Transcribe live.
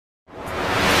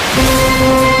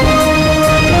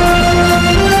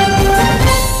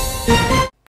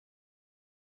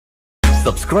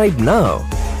subscribe now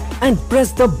and press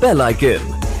the bell icon.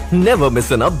 Never miss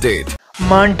an update.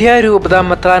 Mandya രൂപത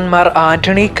മെത്രാൻമാർ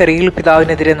ആന്റണി കരിയിൽ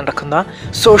പിതാവിനെതിരെ നടക്കുന്ന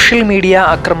social media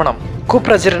ആക്രമണം,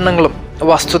 കുപ്രചരണങ്ങളും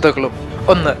വസ്തുതകളും.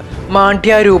 1.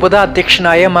 മാണ്ഡ്യ രൂപത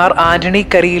അധ്യക്ഷനായ മാർ ആന്റണി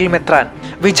കരിയിൽ മെത്രാൻ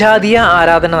വിജാതീയ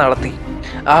ആരാധന നടത്തി,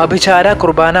 ആഭിചാര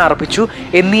കുർബാന അർപ്പിച്ചു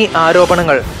എന്നീ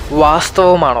ആരോപണങ്ങൾ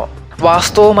വാസ്തവമാണോ?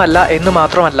 വാസ്തവമല്ല എന്ന്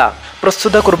മാത്രമല്ല,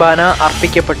 പ്രസ്തുത കുർബാന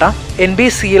അർപ്പിക്കപ്പെട്ട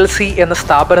NBCLC എന്ന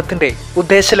സ്ഥാപനത്തിന്റെ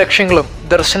ഉദ്ദേശലക്ഷ്യങ്ങളും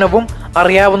ദർശനവും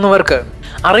അറിയാവുന്നവർക്ക്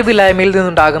അറിവില്ലായ്മയിൽ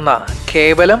നിന്നുണ്ടാകുന്ന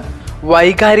കേവലം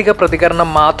വൈകാരിക പ്രതികരണം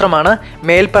മാത്രമാണ്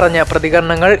മേൽപ്പറഞ്ഞ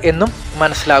പ്രതികരണങ്ങൾ എന്നും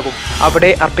മനസ്സിലാകും.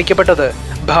 അവിടെ അർപ്പിക്കപ്പെട്ടത്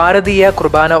ഭാരതീയ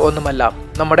കുർബാന ഒന്നുമല്ല,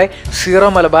 നമ്മുടെ സീറോ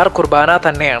മലബാർ കുർബാന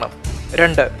തന്നെയാണ്.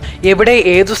 2. എവിടെ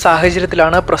ഏതു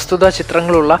സാഹചര്യത്തിലാണ് പ്രസ്തുത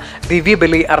ചിത്രങ്ങളുള്ള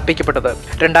ദിവ്യബലി അർപ്പിക്കപ്പെട്ടത്?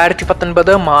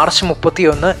 2019 മാർച്ച്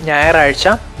 31 ഞായറാഴ്ച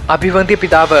അഭിവന്ദ്യ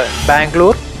പിതാവ്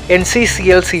Bangalore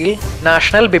NCCLCയിൽ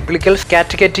national biblical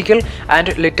catechetical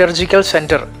and liturgical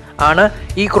centre ആണ്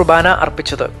ഈ കുർബാന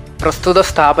അർപ്പിച്ചത്. പ്രസ്തുത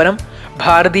സ്ഥാപനം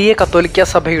ഭാരതീയ കത്തോലിക്ക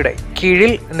സഭയുടെ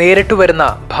കീഴിൽ നേരിട്ട് വരുന്ന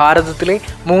ഭാരതത്തിലെ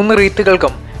 3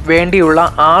 റീത്തുകൾക്കും വേണ്ടിയുള്ള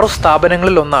 6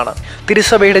 സ്ഥാപനങ്ങളിൽ ഒന്നാണ്.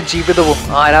 തിരുസഭയുടെ ജീവിതവും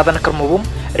ആരാധനക്രമവും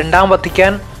രണ്ടാം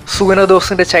വത്തിക്കാൻ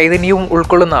സൂനദോസിന്റെ ചൈതന്യവും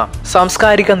ഉൾക്കൊള്ളുന്ന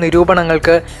സാംസ്കാരിക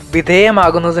നിരൂപണങ്ങൾക്ക്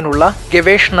വിധേയമാകുന്നതിനുള്ള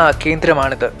ഗവേഷണ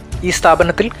കേന്ദ്രമാണിത്. ഈ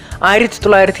സ്ഥാപനത്തിൽ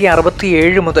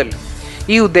 1967 മുതൽ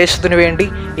ഈ ഉദ്ദേശത്തിനു വേണ്ടി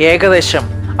ഏകദേശം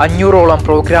 500ഓളം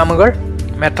പ്രോഗ്രാമുകൾ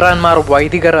മെത്രാൻമാർ,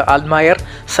 വൈദികർ, ആത്മായർ,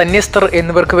 സന്യസ്തർ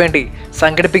എന്നിവർക്ക് വേണ്ടി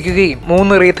സംഘടിപ്പിക്കുകയും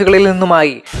 3 റീത്തുകളിൽ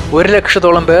നിന്നുമായി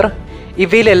 100,000-ഓളം പേർ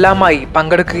ഇവയിലെല്ലാമായി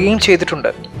പങ്കെടുക്കുകയും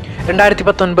ചെയ്തിട്ടുണ്ട്.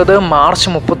 2019 മാർച്ച്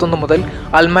 31 മുതൽ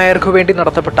ആത്മായർക്കു വേണ്ടി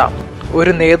നടത്തപ്പെട്ട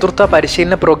ഒരു നേതൃത്വ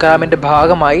പരിശീലന പ്രോഗ്രാമിന്റെ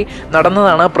ഭാഗമായി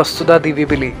നടന്നതാണ് പ്രസ്തുത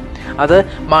ദിവ്യബലി. അത്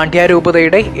മാണ്ഡ്യ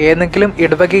രൂപതയുടെ ഏതെങ്കിലും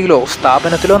ഇടവകയിലോ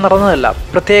സ്ഥാപനത്തിലോ നടന്നതല്ല.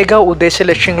 പ്രത്യേക ഉദ്ദേശ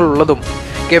ലക്ഷ്യങ്ങളുള്ളതും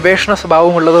ഗവേഷണ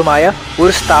സ്വഭാവമുള്ളതുമായ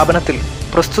ഒരു സ്ഥാപനത്തിൽ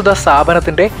പ്രസ്തുത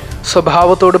സ്ഥാപനത്തിന്റെ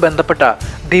സ്വഭാവത്തോട് ബന്ധപ്പെട്ട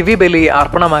ദിവ്യബലി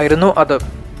അർപ്പണമായിരുന്നു അത്.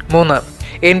 3.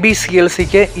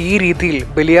 NBCLCക്ക് ഈ രീതിയിൽ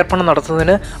ബലിയർപ്പണം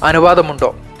നടത്തുന്നതിന് അനുവാദമുണ്ടോ?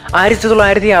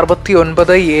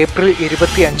 1969 ഏപ്രിൽ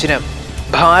 25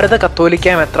 ഭാരത കത്തോലിക്ക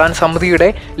മെത്രാൻ സമിതിയുടെ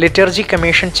ലിറ്റർജി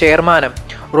കമ്മീഷൻ ചെയർമാനും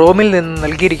റോമിൽ നിന്ന്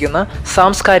നൽകിയിരിക്കുന്ന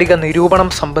സാംസ്കാരിക നിരൂപണം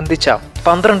സംബന്ധിച്ച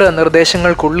 12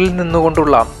 നിർദ്ദേശങ്ങൾക്കുള്ളിൽ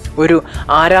നിന്നുകൊണ്ടുള്ള ഒരു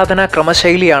ആരാധനാ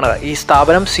ക്രമശൈലിയാണ് ഈ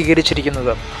സ്ഥാപനം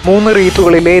സ്വീകരിച്ചിരിക്കുന്നത്. 3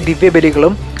 റീത്തുകളിലെ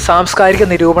ദിവ്യബലികളും സാംസ്കാരിക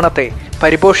നിരൂപണത്തെ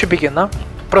പരിപോഷിപ്പിക്കുന്ന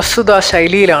പ്രസ്തുത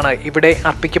ശൈലിയിലാണ് ഇവിടെ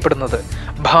അർപ്പിക്കപ്പെടുന്നത്.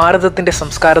 ഭാരതത്തിന്റെ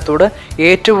സംസ്കാരത്തോട്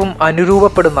ഏറ്റവും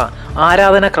അനുരൂപപ്പെടുന്ന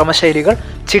ആരാധന ക്രമശൈലികൾ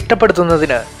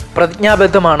ചിട്ടപ്പെടുത്തുന്നതിന്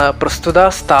പ്രതിജ്ഞാബദ്ധമാണ് പ്രസ്തുത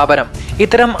സ്ഥാപനം.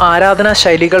 ഇത്തരം ആരാധനാ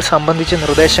ശൈലികൾ സംബന്ധിച്ച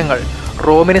നിർദ്ദേശങ്ങൾ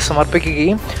റോമിന്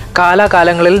സമർപ്പിക്കുകയും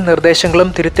കാലാകാലങ്ങളിൽ നിർദ്ദേശങ്ങളും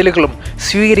തിരുത്തലുകളും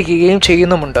സ്വീകരിക്കുകയും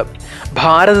ചെയ്യുന്നുമുണ്ട്.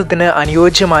 ഭാരതത്തിന്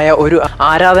അനുയോജ്യമായ ഒരു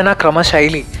ആരാധനാ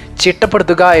ക്രമശൈലി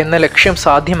ചിട്ടപ്പെടുത്തുക എന്ന ലക്ഷ്യം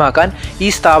സാധ്യമാക്കാൻ ഈ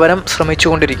സ്ഥാപനം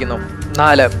ശ്രമിച്ചുകൊണ്ടിരിക്കുന്നു.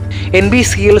 4.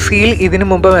 NBCLCയിൽ ഇതിനു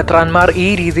മുമ്പ് മെത്രാൻമാർ ഈ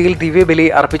രീതിയിൽ ദിവ്യബലി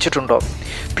അർപ്പിച്ചിട്ടുണ്ടോ?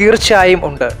 തീർച്ചയായും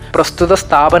ഉണ്ട്. പ്രസ്തുത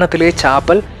സ്ഥാപനത്തിലെ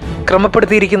ചാപ്പൽ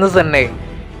ക്രമപ്പെടുത്തിയിരിക്കുന്നത് തന്നെ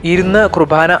ഇരുന്ന്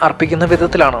കുർബാന അർപ്പിക്കുന്ന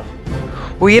വിധത്തിലാണ്.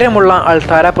 ഉയരമുള്ള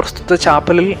അൾത്താര പ്രസ്തുത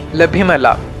ചാപ്പലിൽ ലഭ്യമല്ല.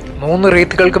 3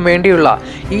 റീത്തുകൾക്കും വേണ്ടിയുള്ള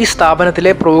ഈ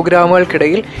സ്ഥാപനത്തിലെ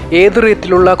പ്രോഗ്രാമുകൾക്കിടയിൽ ഏത്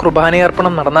റീത്തിലുള്ള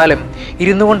കുർബാനയർപ്പണം നടന്നാലും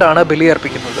ഇരുന്നു കൊണ്ടാണ്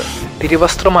ബലിയർപ്പിക്കുന്നത്.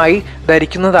 തിരുവസ്ത്രമായി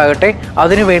ധരിക്കുന്നതാകട്ടെ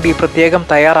അതിനുവേണ്ടി പ്രത്യേകം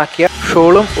തയ്യാറാക്കിയ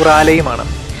ഷോളും ഉറാലയുമാണ്.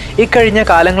 ഇക്കഴിഞ്ഞ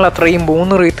കാലങ്ങൾ അത്രയും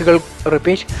 3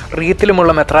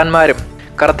 റീത്തിലുമുള്ള മെത്രാന്മാരും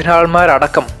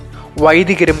കർദിനാൾമാരടക്കം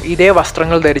വൈദികരും ഇതേ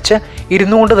വസ്ത്രങ്ങൾ ധരിച്ച്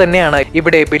ഇരുന്നുകൊണ്ട് തന്നെയാണ്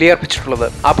ഇവിടെ ബലിയർപ്പിച്ചിട്ടുള്ളത്.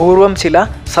 അപൂർവം ചില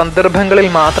സന്ദർഭങ്ങളിൽ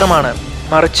മാത്രമാണ്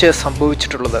മറിച്ച്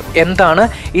സംഭവിച്ചിട്ടുള്ളത്. എന്താണ്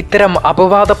ഇത്തരം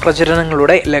അപവാദ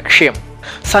പ്രചരണങ്ങളുടെ ലക്ഷ്യം?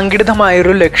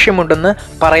 സംഘടിതമായൊരു ലക്ഷ്യമുണ്ടെന്ന്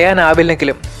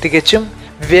പറയാനാവില്ലെങ്കിലും തികച്ചും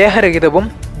വിവേകരഹിതവും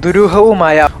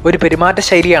ദുരൂഹവുമായ ഒരു പെരുമാറ്റ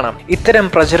ശൈലിയാണ് ഇത്തരം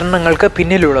പ്രചരണങ്ങൾക്ക്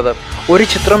പിന്നിലുള്ളത്. ഒരു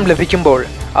ചിത്രം ലഭിക്കുമ്പോൾ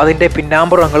അതിൻ്റെ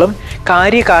പിന്നാമ്പുറങ്ങളും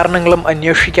കാര്യകാരണങ്ങളും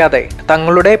അന്വേഷിക്കാതെ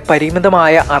തങ്ങളുടെ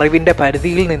പരിമിതമായ അറിവിൻ്റെ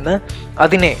പരിധിയിൽ നിന്ന്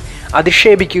അതിനെ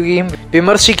അധിക്ഷേപിക്കുകയും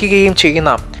വിമർശിക്കുകയും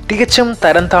ചെയ്യുന്ന തികച്ചും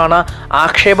തരംതാണ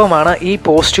ആക്ഷേപമാണ് ഈ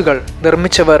പോസ്റ്റുകൾ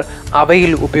നിർമ്മിച്ചവർ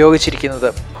അവയിൽ ഉപയോഗിച്ചിരിക്കുന്നത്.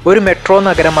 ഒരു മെട്രോ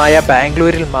നഗരമായ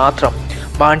ബാംഗ്ലൂരിൽ മാത്രം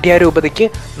മാണ്ഡ്യ രൂപതയ്ക്ക്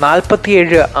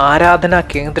 47 ആരാധനാ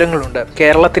കേന്ദ്രങ്ങളുണ്ട്.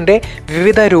 കേരളത്തിന്റെ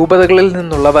വിവിധ രൂപതകളിൽ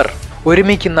നിന്നുള്ളവർ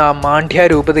ഒരുമിക്കുന്ന മാണ്ഡ്യ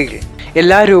രൂപതയിൽ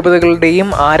എല്ലാ രൂപതകളുടെയും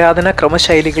ആരാധനാ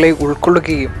ക്രമശൈലികളെ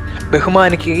ഉൾക്കൊള്ളുകയും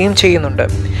ബഹുമാനിക്കുകയും ചെയ്യുന്നുണ്ട്.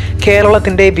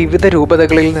 കേരളത്തിന്റെ വിവിധ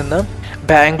രൂപതകളിൽ നിന്ന്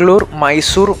ബാംഗ്ലൂർ,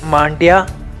 മൈസൂർ, മാണ്ഡ്യ,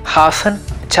 ഹാസൻ,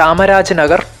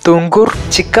 ചാമരാജനഗർ, തുങ്കൂർ,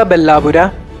 ചിക്കബെല്ലാപുര,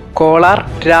 കോളാർ,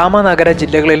 രാമനഗര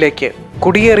ജില്ലകളിലേക്ക്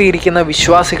കുടിയേറിയിരിക്കുന്ന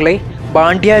വിശ്വാസികളെ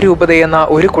മാണ്ഡ്യ രൂപതയെന്ന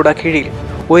ഒരു കുടക്കീഴിൽ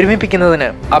ഒരുമിപ്പിക്കുന്നതിന്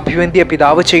അഭിവന്ദ്യ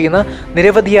പിതാവ് ചെയ്യുന്ന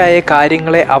നിരവധിയായ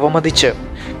കാര്യങ്ങളെ അവമതിച്ച്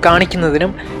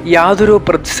കാണിക്കുന്നതിനും യാതൊരു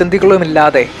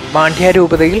പ്രതിസന്ധികളുമില്ലാതെ മാണ്ഡ്യ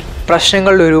രൂപതയിൽ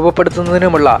പ്രശ്നങ്ങൾ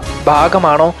രൂപപ്പെടുത്തുന്നതിനുമുള്ള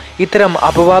ഭാഗമാണോ ഇത്തരം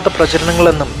അപവാദ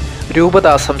പ്രചരണങ്ങളെന്നും രൂപത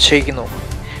സംശയിക്കുന്നു.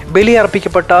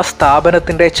 ബലിയർപ്പിക്കപ്പെട്ട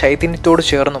സ്ഥാപനത്തിൻ്റെ ചൈതന്യത്തോട്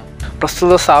ചേർന്നും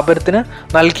പ്രസ്തുത സ്ഥാപനത്തിന്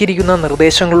നൽകിയിരിക്കുന്ന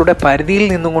നിർദ്ദേശങ്ങളുടെ പരിധിയിൽ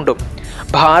നിന്നുകൊണ്ടും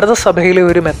ഭാരതസഭയിലെ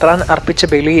ഒരു മെത്രാൻ അർപ്പിച്ച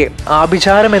ബലിയെ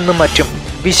ആഭിചാരമെന്നും മറ്റും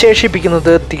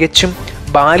വിശേഷിപ്പിക്കുന്നത് തികച്ചും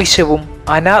ബാലിശവും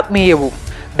അനാത്മീയവും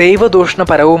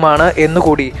ദൈവദൂഷണപരവുമാണ്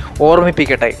എന്നുകൂടി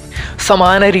ഓർമ്മിപ്പിക്കട്ടെ.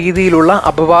 സമാന രീതിയിലുള്ള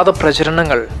അപവാദ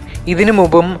പ്രചരണങ്ങൾ ഇതിനു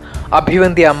മുമ്പും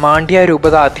അഭിവന്ദ്യ മാണ്ഡ്യ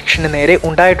രൂപത അധ്യക്ഷന് നേരെ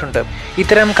ഉണ്ടായിട്ടുണ്ട്.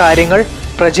 ഇത്തരം കാര്യങ്ങൾ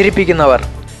പ്രചരിപ്പിക്കുന്നവർ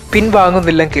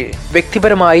പിൻവാങ്ങുന്നില്ലെങ്കിൽ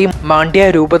വ്യക്തിപരമായി മാണ്ഡ്യ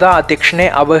രൂപത അധ്യക്ഷനെ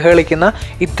അവഹേളിക്കുന്ന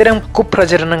ഇത്തരം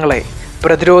കുപ്രചരണങ്ങളെ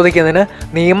പ്രതിരോധിക്കുന്നതിന്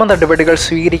നിയമ നടപടികൾ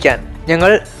സ്വീകരിക്കാൻ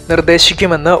ഞങ്ങൾ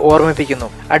നിർദ്ദേശിക്കുമെന്ന് ഓർമ്മിപ്പിക്കുന്നു.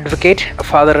 Advocate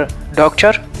father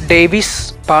doctor Davis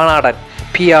Panadan,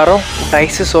 PRO,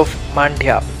 diocese of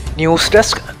Mandya. News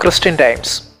desk, Christian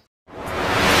times.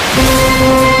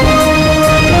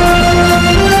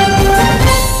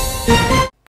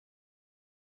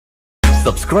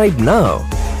 Subscribe now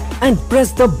and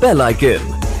press the bell icon.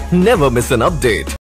 Never miss an update.